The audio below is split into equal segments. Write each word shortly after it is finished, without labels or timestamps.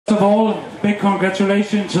First of all, big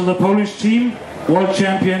congratulations to the Polish team, World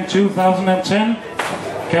Champion 2010.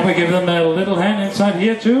 Can we give them a little hand inside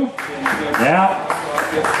here too? Yeah.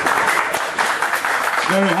 It's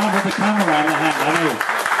very hard with the camera in the hand, I know.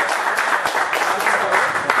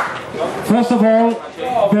 First of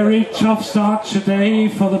all, very tough start today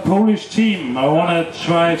for the Polish team. I want to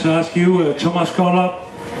try to ask you, Thomas Goller,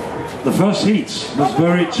 the first heat was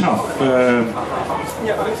very tough.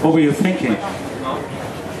 What were you thinking?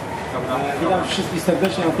 Witam wszystkich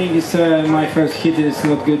serdecznie. I think it's my first hit is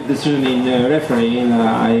not good decision in referee.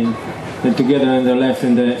 I went together and the left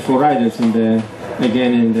and the four riders and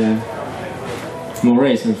again in the more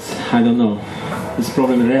race. I don't know. This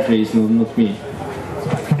problem with referee is not me.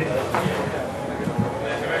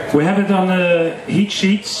 We have it on the heat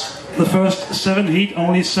sheets. The first 7 heat,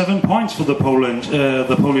 only 7 points for the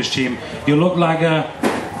Polish team. You look like a,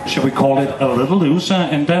 shall we call it, a little loser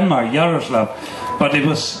in Denmark, Yaroslav. But it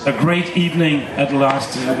was a great evening at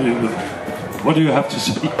last. What do you have to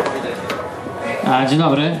say? Dzień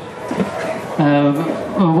dobry.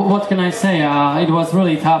 What can I say? It was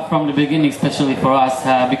really tough from the beginning, especially for us,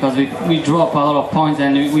 because we dropped a lot of points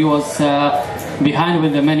and we was behind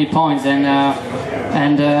with the many points,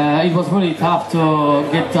 and it was really tough to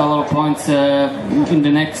get a lot of points in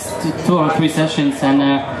the next 2 or 3 sessions,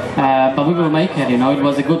 but we will make it. You know, it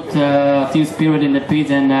was a good team spirit in the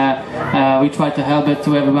pit, and we tried to help it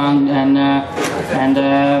to everyone, and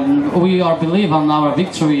we are believe on our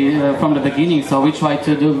victory from the beginning. So we tried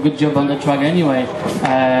to do a good job on the track anyway.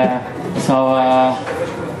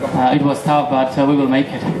 It was tough, but we will make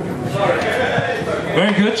it.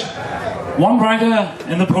 Very good. One rider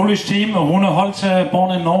in the Polish team, Rune Holte,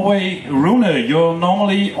 born in Norway. Rune, you're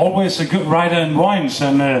normally always a good rider in Vojens,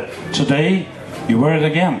 and today you were it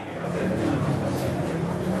again.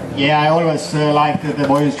 Yeah, I always liked the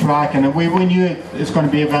Vojens track, and we knew it's going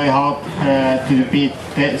to be very hard to beat,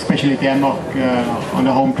 especially Denmark on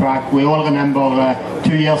the home track. We all remember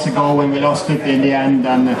 2 years ago when we lost it in the end,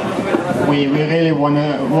 and we really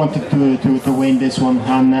wanted to win this one.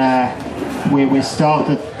 And we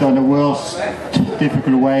started on the worst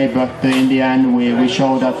difficult way, but in the end we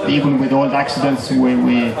showed that even with all the accidents we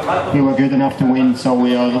were good enough to win, so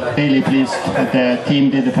we are really pleased that the team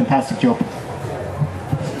did a fantastic job.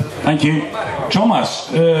 Thank you. Thomas,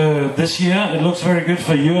 this year it looks very good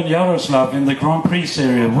for you and Yaroslav in the Grand Prix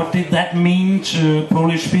series. What did that mean to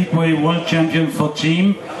Polish Speedway World Champion for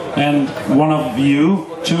team, and one of you,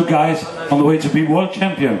 2 guys on the way to be World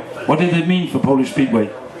Champion? What did it mean for Polish Speedway?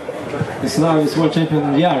 It's now it's World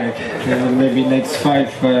Champion Jarek, maybe next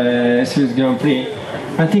 5 series Grand Prix.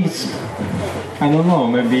 I think it's, I don't know,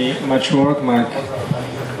 maybe much work,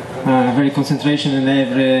 very concentration in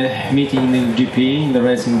every meeting in GP, in the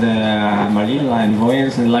race in the Malila and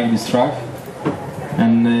Vojens, and like this track.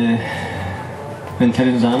 And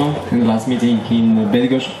Terenzano in the last meeting in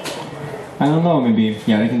Bydgoszcz. I don't know, maybe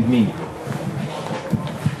Jarek and me.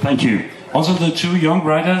 Thank you. Also the 2 young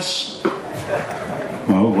riders.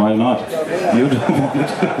 Well, why not? You don't want it.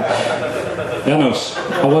 Janos,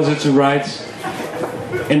 how was it to ride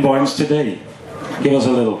in Vojens today? Give us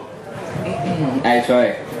a little. I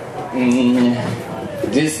try.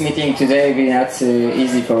 This meeting today will not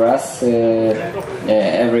easy for us.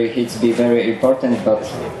 Every hit be very important,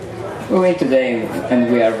 but we win today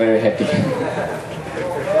and we are very happy.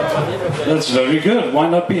 That's very good. Why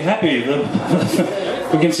not be happy?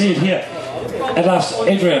 We can see it here. At last,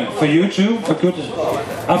 Adrian, for you too, a good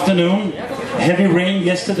afternoon. Heavy rain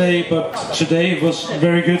yesterday, but today was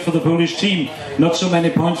very good for the Polish team. Not so many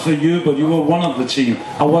points for you, but you were one of the team.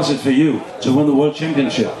 How was it for you to win the World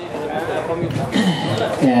Championship?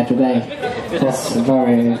 Yeah, today it was a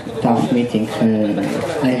very tough meeting.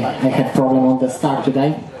 I had problem on the start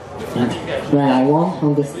today, and when I won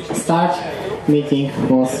on the start, meeting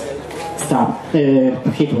was stopped.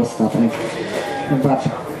 Hit was stopped, but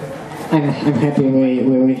I'm happy we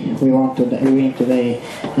won today,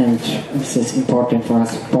 and this is important for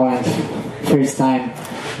us. Poland first time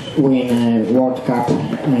win a World Cup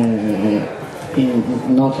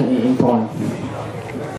not in Poland.